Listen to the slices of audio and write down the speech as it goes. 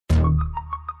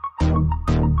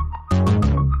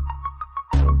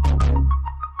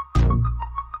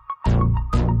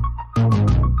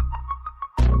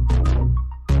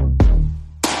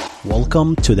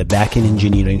Welcome to the Backend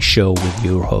Engineering Show with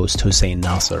your host Hussein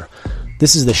Nasser.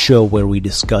 This is the show where we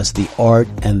discuss the art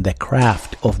and the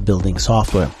craft of building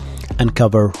software and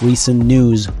cover recent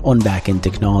news on backend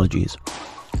technologies.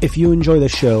 If you enjoy the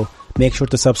show, make sure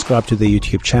to subscribe to the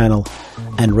YouTube channel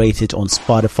and rate it on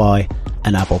Spotify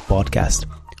and Apple Podcast.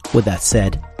 With that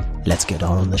said, let's get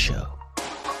on the show.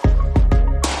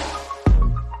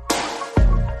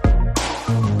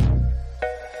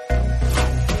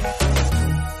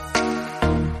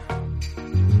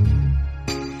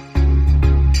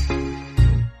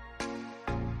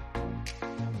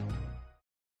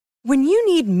 When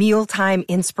you need mealtime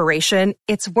inspiration,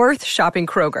 it's worth shopping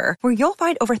Kroger, where you'll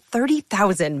find over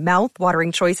 30,000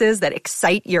 mouth-watering choices that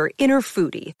excite your inner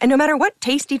foodie. And no matter what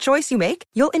tasty choice you make,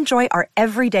 you'll enjoy our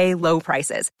everyday low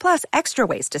prices, plus extra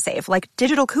ways to save, like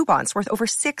digital coupons worth over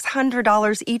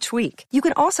 $600 each week. You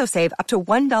can also save up to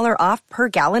 $1 off per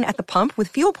gallon at the pump with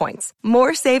fuel points.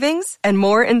 More savings and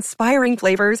more inspiring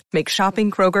flavors make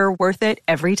shopping Kroger worth it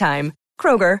every time.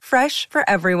 Kroger, fresh for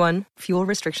everyone. Fuel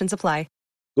restrictions apply.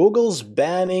 Google's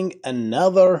banning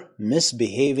another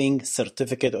misbehaving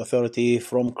certificate authority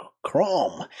from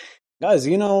Chrome. Guys,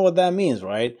 you know what that means,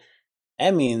 right?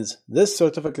 That means this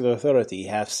certificate authority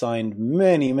have signed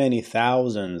many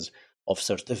thousands of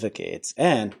certificates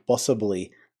and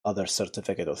possibly other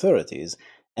certificate authorities.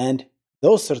 And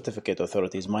those certificate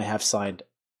authorities might have signed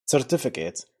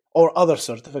certificates or other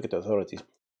certificate authorities.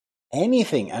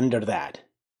 Anything under that.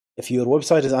 If your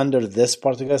website is under this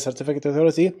particular certificate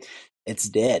authority, it's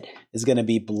dead. It's going to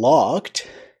be blocked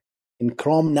in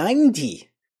Chrome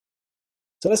 90.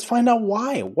 So let's find out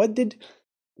why. What did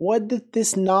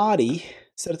this naughty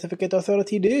certificate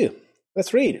authority do?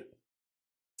 Let's read.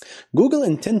 Google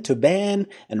intend to ban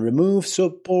and remove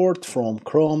support from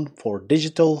Chrome for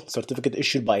digital certificate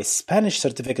issued by Spanish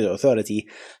certificate authority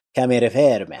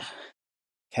Camerferma.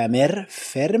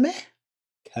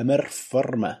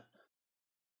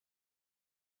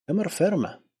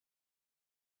 Camerferma.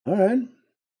 All right.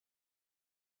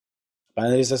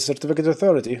 Ban is a certificate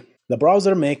authority. The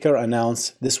browser maker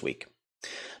announced this week.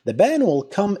 The ban will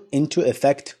come into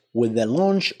effect with the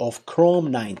launch of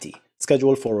Chrome 90,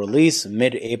 scheduled for release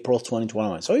mid-April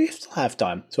 2021. So you still have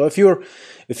time. So if your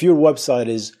website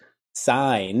is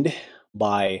signed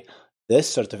by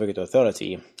this certificate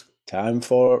authority, time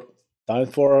for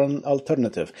an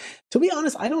alternative. To be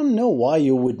honest, I don't know why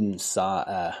you wouldn't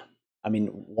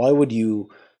why would you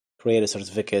create a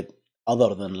certificate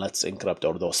other than Let's Encrypt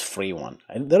or those free one?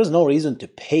 And there is no reason to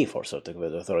pay for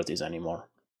certificate authorities anymore.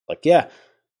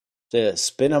 To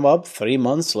spin them up 3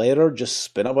 months later, just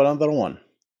spin up another one.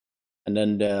 And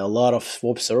then a lot of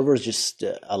web servers just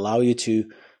allow you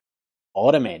to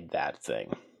automate that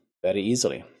thing very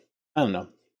easily. I don't know.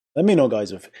 Let me know,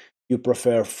 guys, if you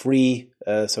prefer free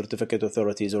certificate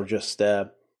authorities or just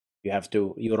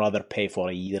you rather pay for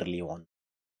a yearly one.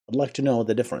 I'd like to know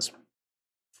the difference.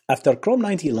 After Chrome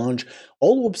 90 launch,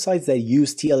 all websites that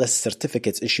use TLS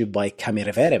certificates issued by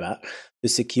Camerferma to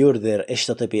secure their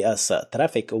HTTPS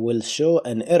traffic will show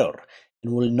an error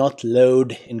and will not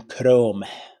load in Chrome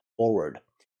forward.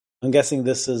 I'm guessing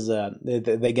this is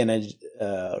they're gonna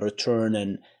return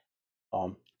and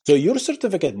so your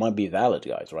certificate might be valid,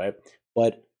 guys, right?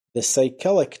 But the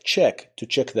cyclic check to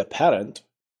check the parent,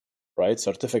 right?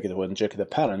 Certificate when check the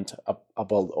parent up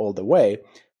all the way.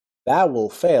 That will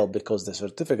fail because the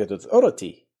certificate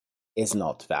authority is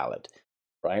not valid,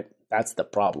 right? That's the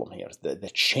problem here. The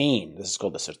chain, this is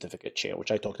called the certificate chain, which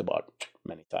I talked about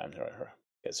many times.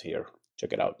 It's here.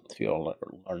 Check it out if you want to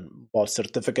learn about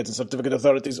certificates and certificate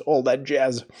authorities, all that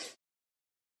jazz.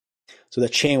 So the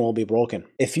chain will be broken.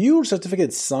 If your certificate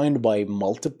is signed by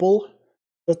multiple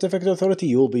certificate authority,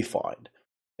 you will be fine.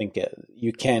 I think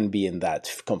you can be in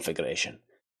that configuration.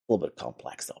 A little bit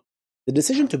complex though. The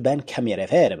decision to ban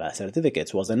Camerferma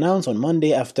certificates was announced on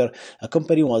Monday after a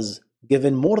company was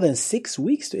given more than 6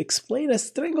 weeks to explain a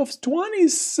string of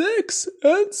 26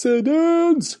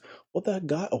 incidents. What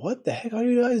the heck are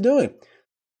you guys doing?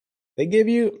 They give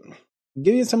you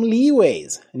some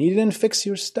leeways and you didn't fix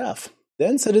your stuff. The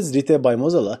incidents detailed by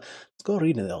Mozilla. Let's go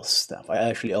read those stuff. I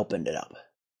actually opened it up.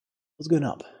 What's going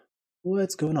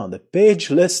on? The page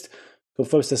list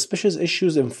confirms suspicious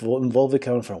issues involving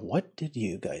Camerferma. What did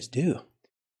you guys do?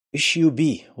 Issue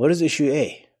B. What is issue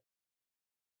A?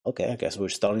 Okay, I guess we're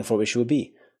starting from issue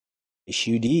B.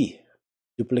 Issue D.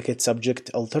 Duplicate subject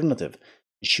alternative.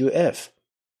 Issue F.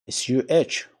 Issue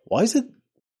H. Why is it?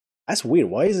 That's weird.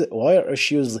 Why are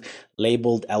issues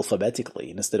labeled alphabetically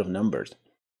instead of numbered?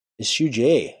 Issue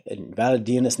J. Invalid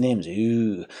DNS names.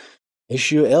 Ooh.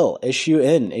 Issue L. Issue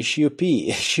N. Issue P.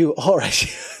 Issue R. Issue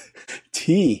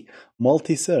T.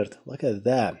 Multi-cert. Look at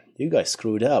that. you guys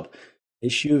screwed up.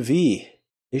 Issue V,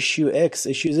 issue X,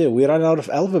 issue Z. We ran out of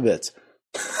alphabets.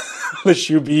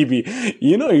 Issue BB.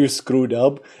 You know you screwed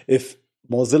up if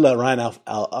Mozilla ran out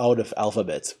of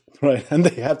alphabets, right? And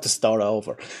they have to start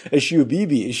over. Issue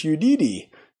BB, issue DD,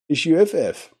 issue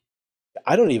FF.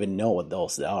 I don't even know what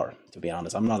those are, to be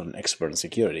honest. I'm not an expert in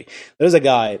security. There's a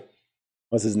guy,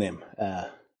 what's his name?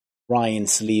 Ryan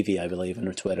Sleevey, I believe, on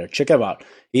Twitter. Check him out.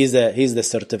 He's the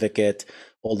certificate,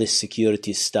 all this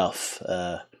security stuff,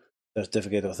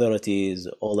 certificate authorities,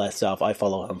 all that stuff. I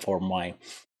follow him for my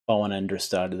phone and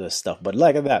understand this stuff. But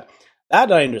like that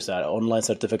I understand. Online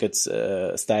certificates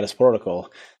status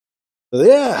protocol. But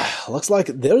yeah, looks like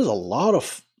there's a lot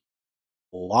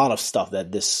of stuff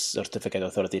that this certificate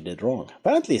authority did wrong.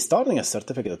 Apparently, starting a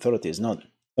certificate authority is not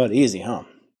easy, huh?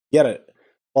 You gotta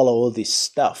follow all this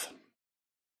stuff.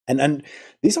 And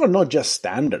these are not just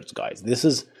standards, guys. This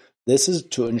is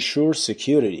to ensure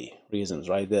security reasons,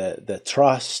 right? The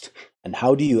trust, and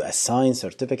how do you assign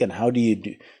certificate, and how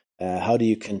do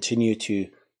you continue to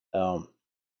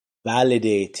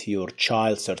validate your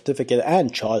child certificate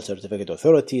and child certificate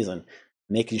authorities, and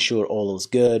making sure all is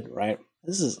good, right?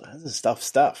 This is tough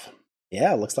stuff.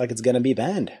 Yeah, looks like it's gonna be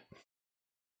banned.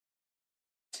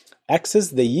 Access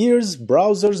the years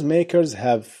browsers makers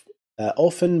have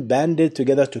often banded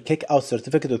together to kick out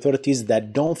certificate authorities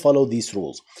that don't follow these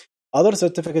rules. Other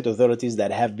certificate authorities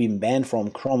that have been banned from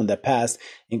Chrome in the past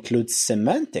include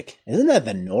Symantec. Isn't that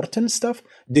the Norton stuff?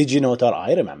 DigiNotar,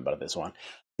 I remember this one.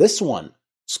 This one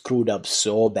screwed up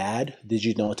so bad,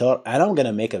 DigiNotar, and I'm going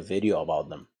to make a video about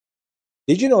them.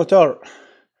 DigiNotar,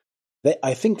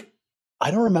 I think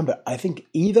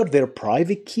either their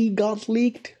private key got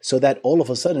leaked, so that all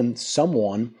of a sudden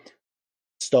someone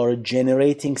started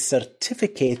generating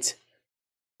certificates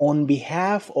on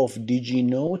behalf of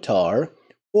DigiNotar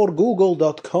for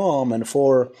Google.com and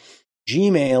for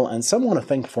Gmail, and someone, I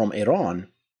think from Iran,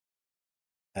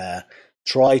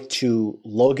 tried to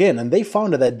log in, and they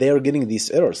found that they're getting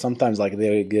these errors. Sometimes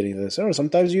they're getting this error,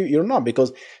 sometimes you're not,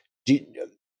 because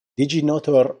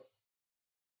DigiNotar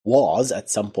was, at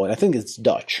some point, I think it's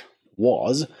Dutch,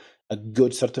 was a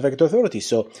good certificate authority.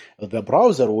 So the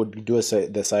browser would do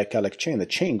the cyclic chain, the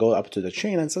chain, go up to the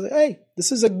chain and say, hey,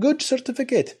 this is a good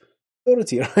certificate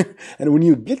authority, right? And when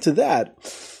you get to that,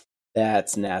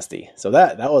 that's nasty. So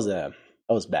that was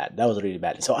bad. That was really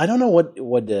bad. So I don't know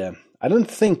what I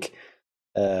don't think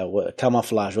what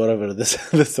camouflage, whatever this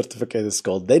certificate is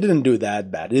called, they didn't do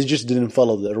that bad. It just didn't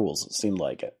follow the rules. It seemed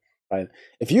like it, right?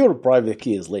 If your private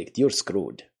key is leaked, you're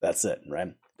screwed. That's it,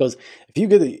 right? Because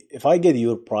if I get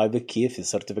your private key, if the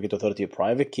certificate authority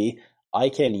private key, I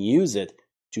can use it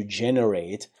to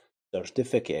generate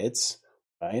certificates,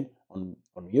 right, on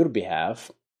your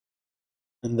behalf.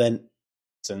 And then,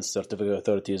 since certificate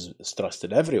authority is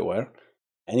trusted everywhere,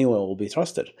 anyone will be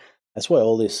trusted. That's why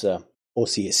all this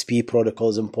OCSP protocol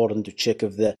is important, to check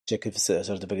if the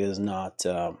certificate is not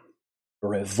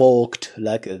revoked,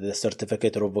 like the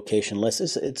certificate revocation list.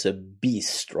 It's a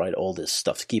beast, right? All this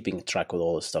stuff, keeping track with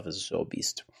all this stuff is so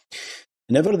beast.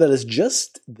 Nevertheless,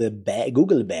 just the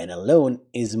Google ban alone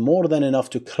is more than enough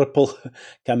to cripple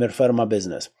Camerpharma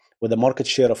business, with a market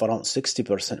share of around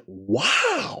 60%.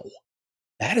 Wow,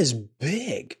 that is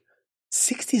big.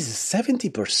 60 to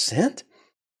 70%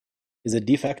 is a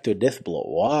de facto death blow.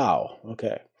 Wow.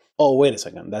 Okay. Oh, wait a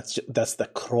second. That's the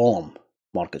Chrome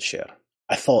market share.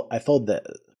 I thought that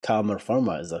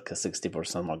Camerpharma is like a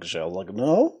 60% market share. Like,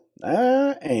 no,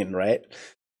 ain't right.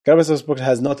 Facebook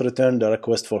has not returned a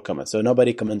request for comment, so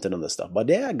nobody commented on this stuff. But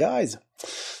yeah, guys,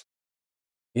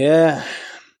 yeah,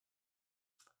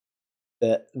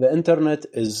 the internet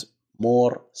is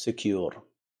more secure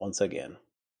once again.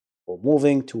 We're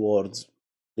moving towards, at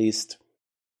least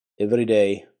every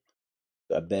day,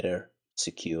 to a better,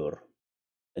 secure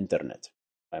internet.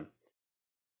 All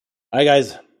right,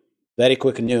 guys. Very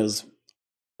quick news.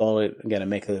 I'm going to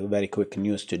make a very quick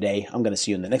news today. I'm going to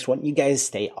see you in the next one. You guys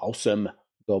stay awesome.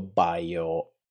 Go buy your